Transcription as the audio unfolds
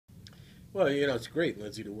Well, it's great,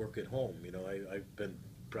 Lindsay, to work at home. I've been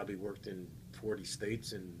probably worked in 40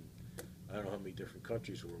 states and I don't know how many different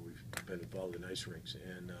countries where we've been involved in ice rinks.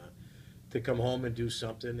 And to come home and do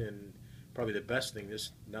something, and probably the best thing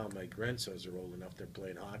is now my grandsons are old enough, they're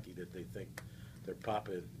playing hockey, that they think their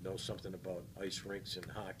papa knows something about ice rinks and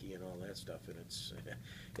hockey and all that stuff. And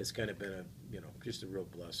it's kind of been just a real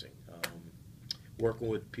blessing. Working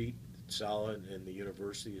with Pete Sala and the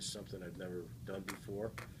university is something I've never done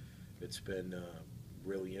before. It's been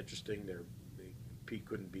really interesting. Pete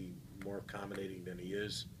couldn't be more accommodating than he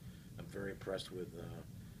is. I'm very impressed with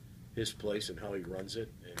his place and how he runs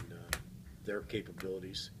it and their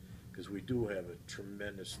capabilities, because we do have a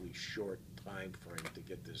tremendously short time frame to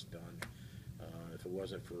get this done. If it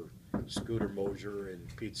wasn't for Scooter Mosier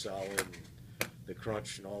and Pete Sala and the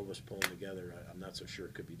Crunch and all of us pulling together, I'm not so sure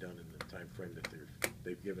it could be done in the time frame that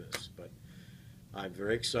they've given us. But I'm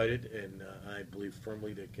very excited, and I believe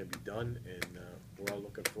firmly that it can be done, and we're all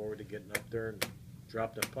looking forward to getting up there and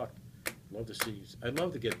drop the puck. I'd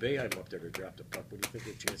love to get Bayheim up there to drop the puck. What do you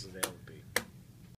think the chances of that would be?